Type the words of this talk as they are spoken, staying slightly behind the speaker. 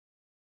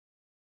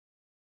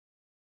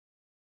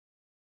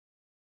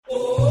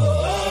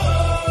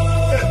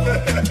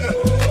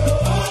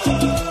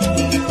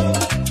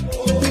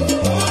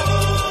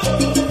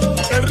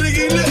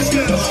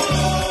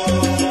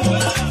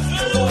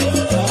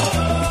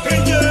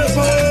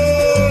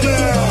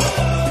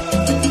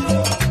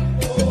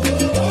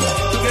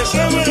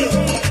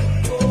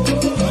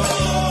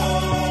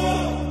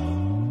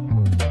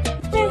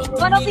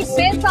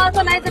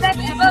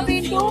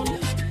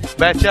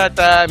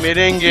Bachata,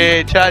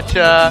 merengue,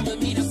 cha-cha,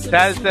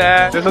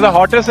 salsa. This is the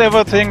hottest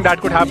ever thing that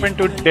could happen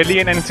to Delhi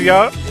and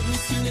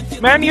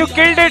NCR. Man, you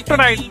killed it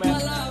tonight, man.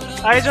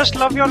 I just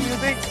love your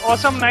music.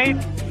 Awesome night.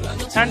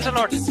 Thanks a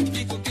lot.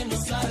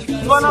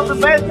 One of the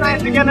best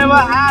nights you can ever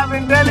have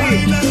in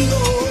Delhi.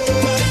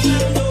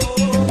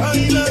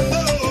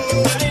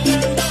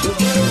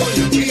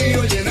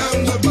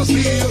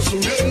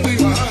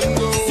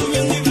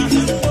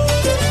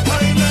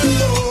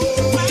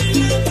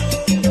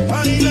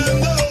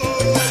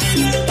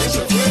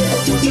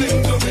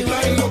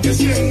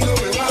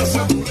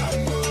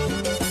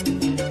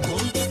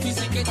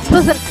 It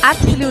was an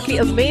absolutely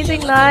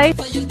amazing night.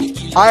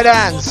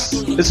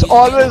 iDance has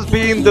always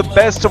been the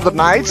best of the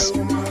nights,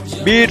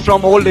 be it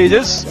from old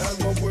ages.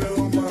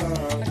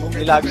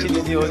 Neelakshi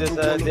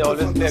they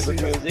always play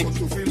good music.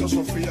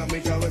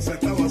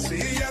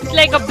 It's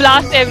like a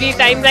blast every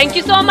time. Thank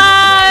you so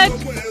much.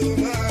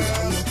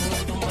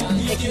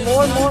 Like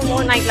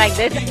more night like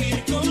this.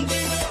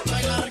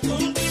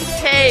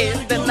 Hey,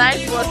 the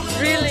night was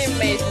really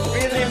amazing,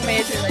 really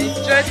amazing. I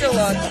enjoyed a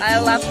lot. I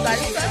love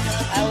salsa,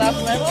 I love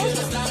metal.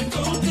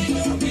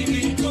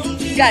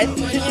 Guys,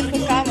 you need to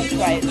come and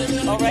try it,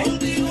 alright?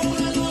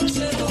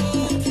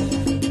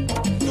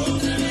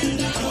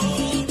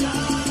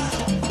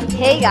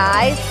 Hey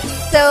guys,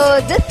 so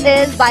this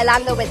is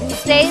Bailando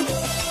Wednesdays,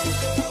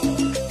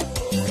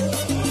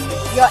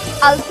 your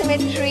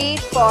ultimate treat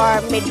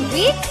for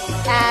midweek,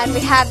 and we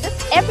have this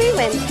every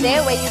Wednesday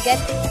where you get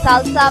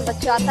salsa,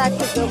 bachata,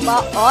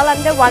 kizomba all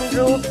under one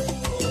roof.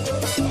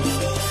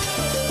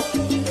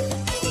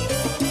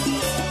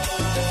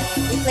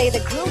 We play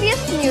the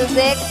grooviest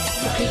music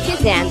to keep you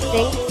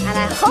dancing, and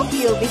I hope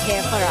you'll be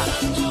here for us.